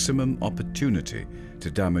maximum opportunity to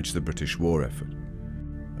damage the British war effort.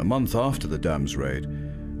 A month after the dams raid,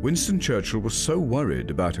 Winston Churchill was so worried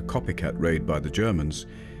about a copycat raid by the Germans,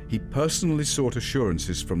 he personally sought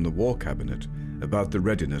assurances from the War Cabinet about the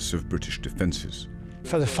readiness of British defences.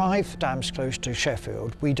 For the 5 dams close to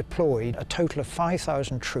Sheffield, we deployed a total of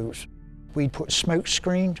 5,000 troops. We put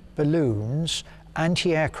smoke-screened balloons,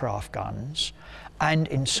 anti-aircraft guns, and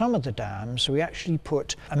in some of the dams we actually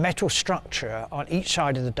put a metal structure on each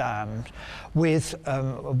side of the dam with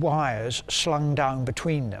wires slung down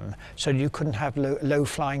between them so you couldn't have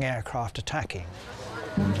low-flying aircraft attacking.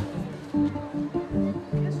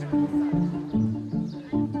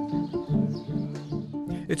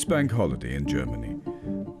 It's bank holiday in Germany,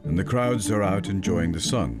 and the crowds are out enjoying the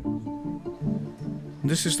sun.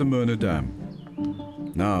 This is the Moehne Dam,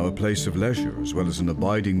 now a place of leisure as well as an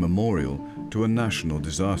abiding memorial to a national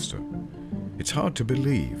disaster. It's hard to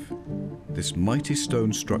believe this mighty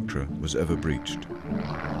stone structure was ever breached.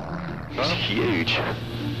 It's huge.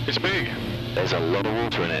 It's big. There's a lot of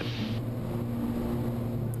water in it.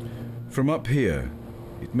 From up here,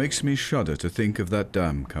 it makes me shudder to think of that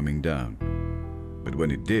dam coming down. But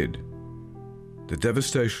when it did, the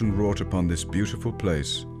devastation wrought upon this beautiful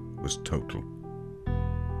place was total.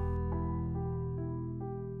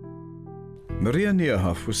 Maria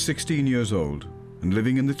Nierhoff was 16 years old and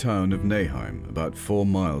living in the town of Neheim, about 4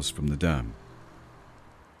 miles from the dam.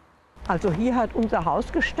 Also hier hat unser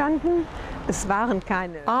Haus gestanden. Es waren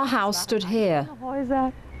keine. Our house stood here.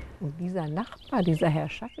 Häuser. Und dieser Nachbar, dieser Herr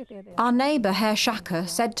Schacke, der Our neighbour, Herr Schacke,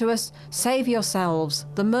 said to us, "Save yourselves,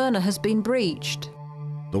 the Moehne has been breached."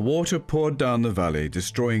 The water poured down the valley,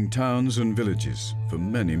 destroying towns and villages for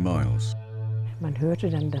many miles. Man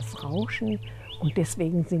hörte dann das Rauschen. Und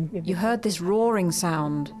deswegen sind wir. You heard this roaring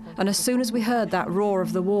sound, and as soon as we heard that roar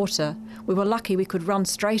of the water, we were lucky we could run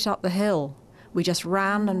straight up the hill. We just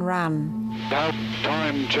ran and ran. How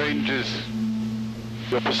time changes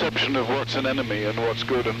the perception of what's an enemy and what's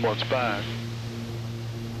good and what's bad.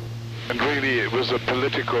 And really it was a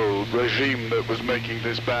political regime that was making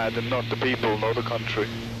this bad and not the people nor the country.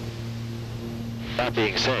 That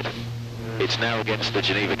being said, it's now against the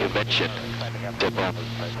Geneva Convention to bomb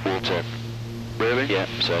water. Really? Yeah,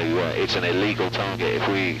 so it's an illegal target.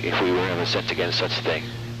 If we were ever sent against such a thing,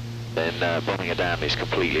 then bombing a dam is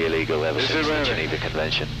completely illegal ever since the Geneva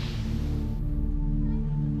Convention.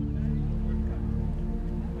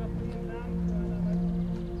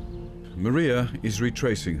 Maria is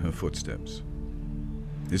retracing her footsteps.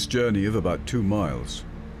 This journey of about 2 miles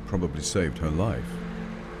probably saved her life.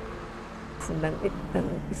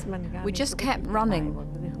 We just kept running.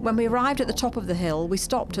 When we arrived at the top of the hill, we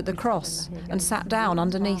stopped at the cross and sat down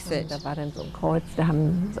underneath it.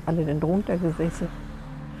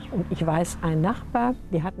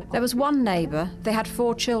 There was one neighbour, they had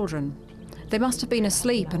 4 children. They must have been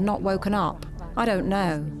asleep and not woken up. I don't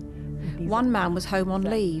know. One man was home on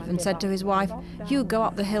leave and said to his wife, "You go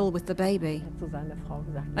up the hill with the baby."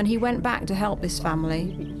 And he went back to help this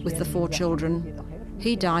family with the 4 children.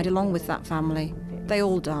 He died along with that family. They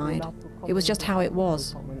all died. It was just how it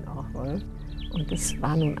was.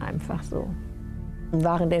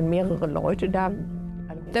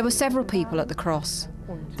 There were several people at the cross.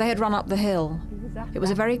 They had run up the hill. It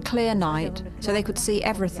was a very clear night, so they could see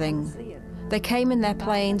everything. They came in their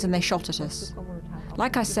planes and they shot at us.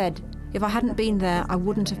 Like I said, if I hadn't been there, I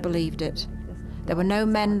wouldn't have believed it. There were no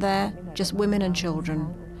men there, just women and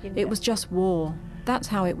children. It was just war. That's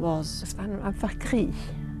how it was. Es war nun einfach Krieg.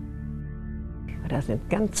 Da sind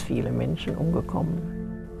ganz viele Menschen umgekommen.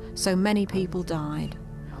 So many people died.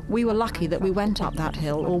 We were lucky that we went up that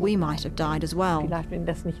hill, or we might have died as well. Vielleicht wenn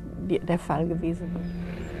das nicht der Fall gewesen wäre.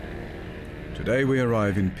 Today we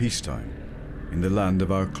arrive in peacetime, in the land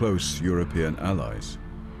of our close European allies.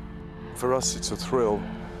 For us, it's a thrill.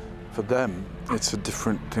 For them, it's a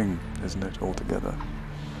different thing, isn't it, altogether?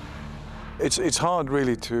 It's hard,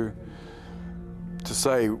 really, to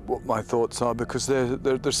say what my thoughts are, because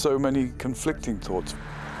there's so many conflicting thoughts.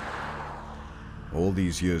 All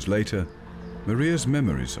these years later, Maria's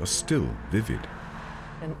memories are still vivid.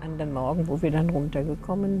 An den Morgen, wo wir dann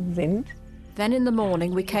runtergekommen sind. Then in the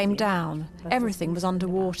morning we came down. Everything was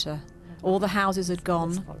underwater. All the houses had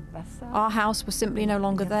gone. Our house was simply no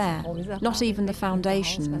longer there, not even the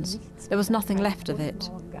foundations. There was nothing left of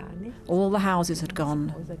it. All the houses had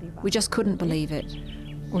gone. We just couldn't believe it.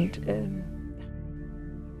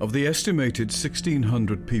 Of the estimated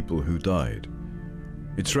 1,600 people who died,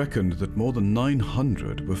 it's reckoned that more than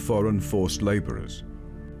 900 were foreign forced labourers.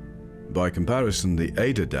 By comparison, the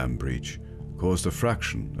Ada Dam breach caused a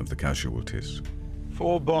fraction of the casualties.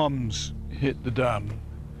 4 bombs hit the dam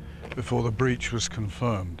before the breach was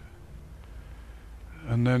confirmed.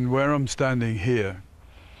 And then where I'm standing here,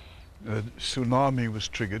 a tsunami was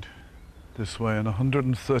triggered this way, and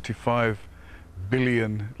 135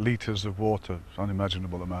 billion litres of water,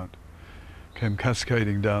 unimaginable amount, came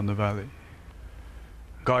cascading down the valley.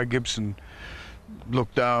 Guy Gibson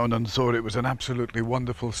looked down and thought it was an absolutely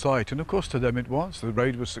wonderful sight, and of course to them it was. The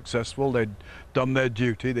raid was successful, they'd done their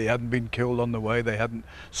duty, they hadn't been killed on the way, they hadn't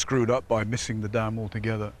screwed up by missing the dam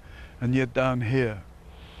altogether. And yet down here,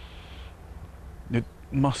 it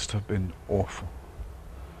must have been awful.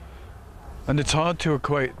 And it's hard to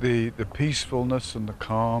equate the peacefulness and the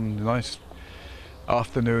calm, the nice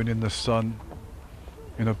afternoon in the sun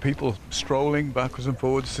You know, people strolling backwards and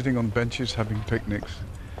forwards, sitting on benches, having picnics.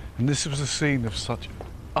 And this was a scene of such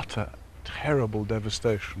utter, terrible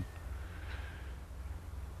devastation.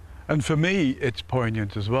 And for me, it's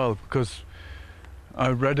poignant as well, because I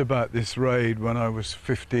read about this raid when I was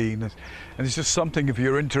 15, and it's just something, if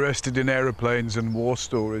you're interested in aeroplanes and war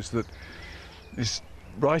stories, that is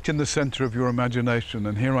right in the centre of your imagination,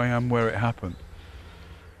 and here I am where it happened.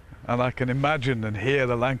 And I can imagine and hear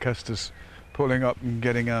the Lancasters pulling up and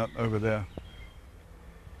getting out over there.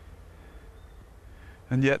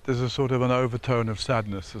 And yet there's a sort of an overtone of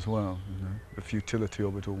sadness as well, you know, the futility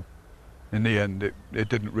of it all. In the end, it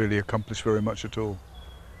didn't really accomplish very much at all.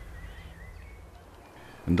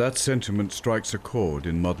 And that sentiment strikes a chord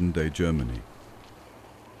in modern-day Germany.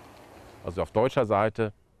 Also auf deutscher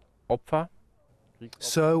Seite Opfer.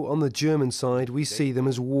 So, on the German side, we see them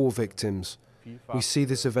as war victims. We see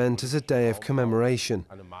this event as a day of commemoration,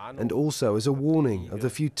 and also as a warning of the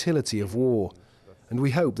futility of war. And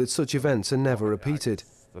we hope that such events are never repeated.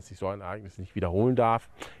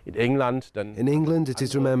 In England, it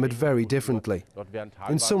is remembered very differently.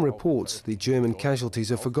 In some reports, the German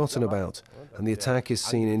casualties are forgotten about, and the attack is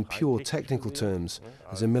seen in pure technical terms,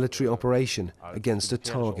 as a military operation against a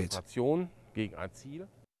target.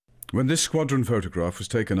 When this squadron photograph was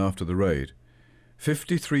taken after the raid,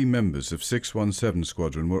 53 members of 617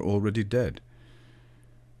 Squadron were already dead.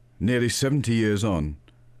 Nearly 70 years on,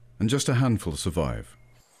 and just a handful survive.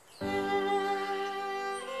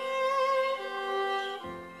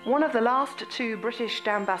 One of the last two British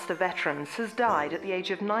Dambuster veterans has died at the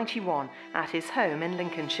age of 91 at his home in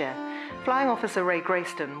Lincolnshire. Flying Officer Ray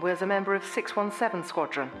Grayston was a member of 617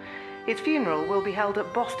 Squadron. His funeral will be held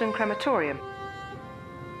at Boston Crematorium.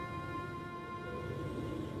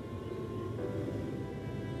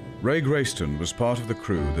 Ray Grayston was part of the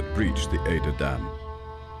crew that breached the Ada Dam.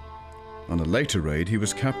 On a later raid, he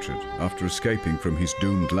was captured after escaping from his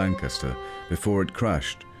doomed Lancaster before it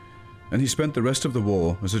crashed, and he spent the rest of the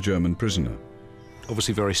war as a German prisoner.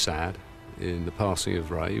 Obviously very sad in the passing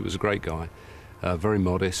of Ray. He was a great guy, very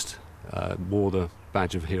modest, wore the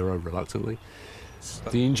badge of hero reluctantly.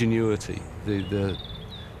 The ingenuity,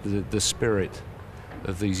 the spirit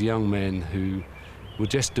of these young men who were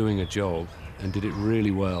just doing a job and did it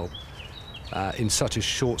really well in such a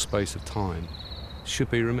short space of time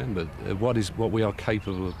should be remembered. What we are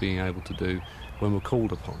capable of being able to do when we're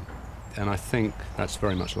called upon. And I think that's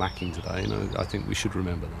very much lacking today, and I think we should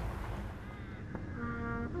remember that.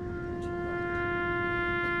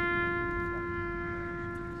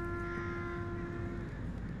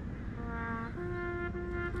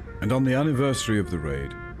 And on the anniversary of the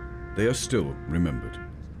raid, they are still remembered.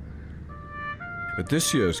 At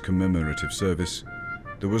this year's commemorative service,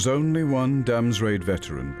 there was only one Dams Raid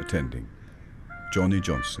veteran attending, Johnny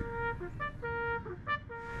Johnson.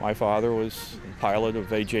 My father was pilot of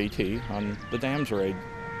AJT on the Dams Raid.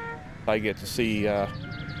 I get to see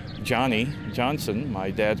Johnny Johnson,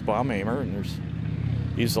 my dad's bomb aimer, and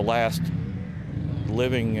he's the last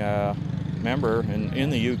living member in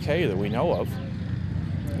the UK that we know of.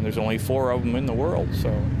 And there's only 4 of them in the world,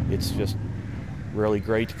 so it's just really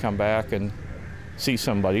great to come back and see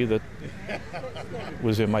somebody that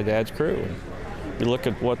was in my dad's crew. And you look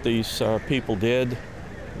at what these people did,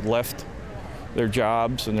 left their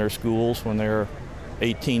jobs and their schools when they were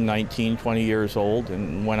 18, 19, 20 years old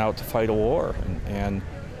and went out to fight a war, and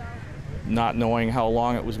not knowing how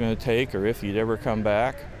long it was going to take or if you'd ever come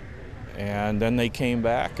back. And then they came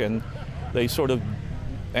back, and they sort of,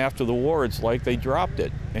 after the war, it's like they dropped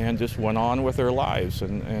it and just went on with their lives.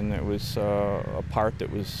 And it was a part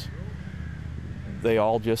that was, they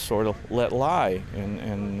all just sort of let lie.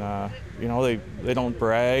 And you know, they don't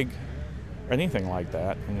brag or anything like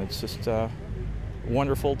that. And it's just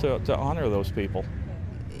wonderful to honor those people.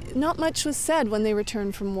 Not much was said when they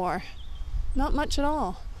returned from war. Not much at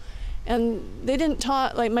all. And they didn't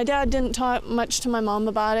talk, like my dad didn't talk much to my mom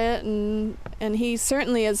about it, and he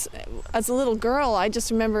certainly, as a little girl, I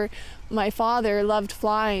just remember my father loved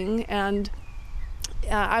flying, and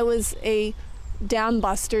I was a dam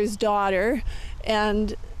buster's daughter,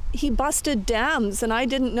 and he busted dams, and I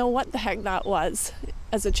didn't know what the heck that was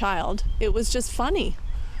as a child. It was just funny.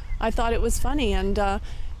 I thought it was funny, and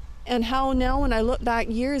how now when I look back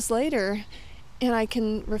years later, and I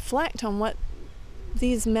can reflect on what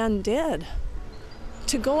these men did.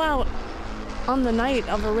 To go out on the night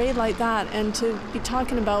of a raid like that and to be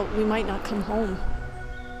talking about we might not come home,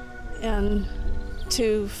 and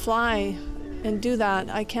to fly and do that,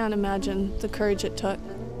 I can't imagine the courage it took.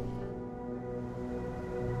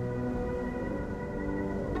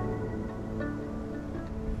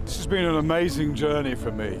 This has been an amazing journey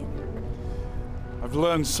for me. I've I've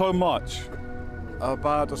learned so much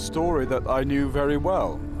about a story that I knew very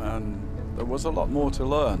well, and there was a lot more to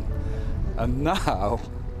learn. And now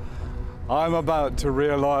I'm about to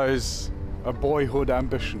realize a boyhood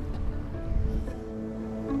ambition.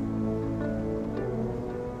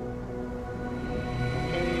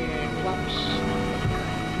 Flaps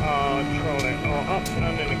are trolling, or up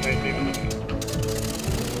and indicate even.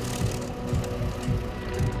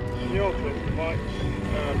 Yaw clip lights,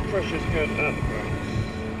 pressure's good at the brakes.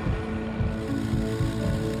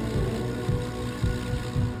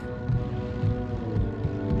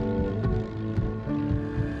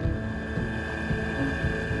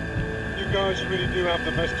 You guys really do have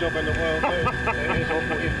the best job in the world, mate. It is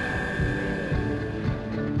awful.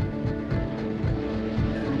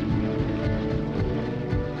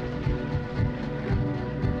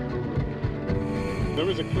 There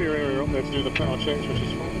is a clear area up there to do the power change, which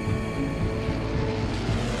is fine.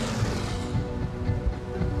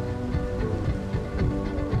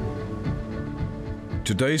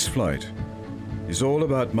 Today's flight is all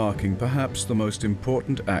about marking perhaps the most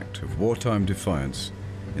important act of wartime defiance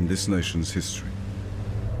in this nation's history.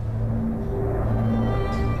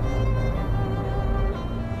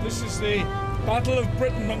 This is the Battle of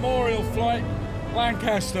Britain Memorial Flight,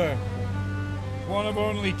 Lancaster. One of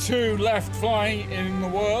only 2 left flying in the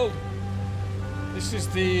world. This is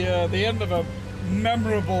the end of a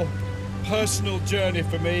memorable personal journey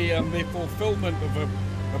for me and the fulfillment of a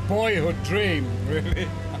boyhood dream, really.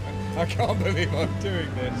 I can't believe I'm doing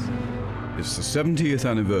this. It's the 70th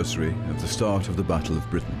anniversary of the start of the Battle of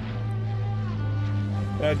Britain.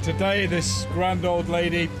 Today, this grand old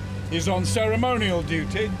lady is on ceremonial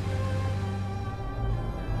duty.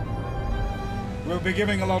 We'll be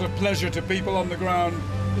giving a lot of pleasure to people on the ground,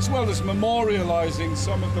 as well as memorializing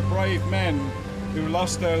some of the brave men who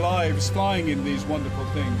lost their lives flying in these wonderful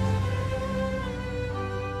things.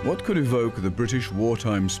 What could evoke the British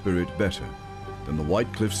wartime spirit better than the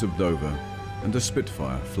white cliffs of Dover and a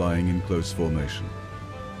Spitfire flying in close formation?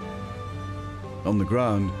 On the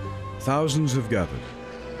ground, thousands have gathered,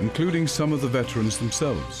 including some of the veterans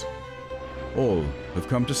themselves. All have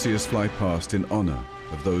come to see us fly past in honor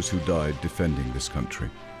of those who died defending this country.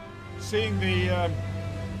 Seeing the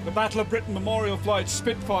Battle of Britain Memorial Flight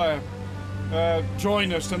Spitfire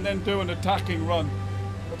join us and then do an attacking run.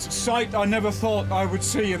 It's a sight I never thought I would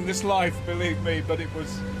see in this life, believe me, but it was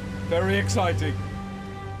very exciting.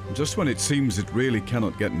 Just when it seems it really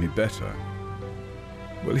cannot get any better,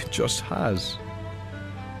 well, it just has.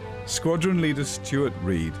 Squadron leader Stuart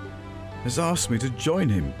Reed has asked me to join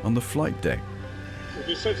him on the flight deck. If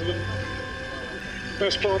you said to them,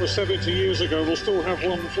 best part of 70 years ago, we'll still have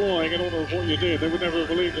one flying in honour of what you did, they would never have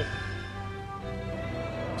believed it.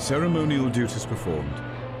 Ceremonial duties performed,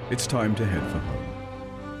 it's time to head for home.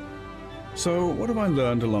 So, what have I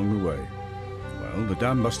learned along the way? Well, the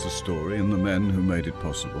Dam Busters story and the men who made it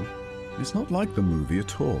possible is not like the movie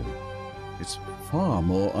at all. It's far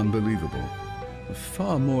more unbelievable, a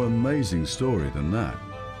far more amazing story than that.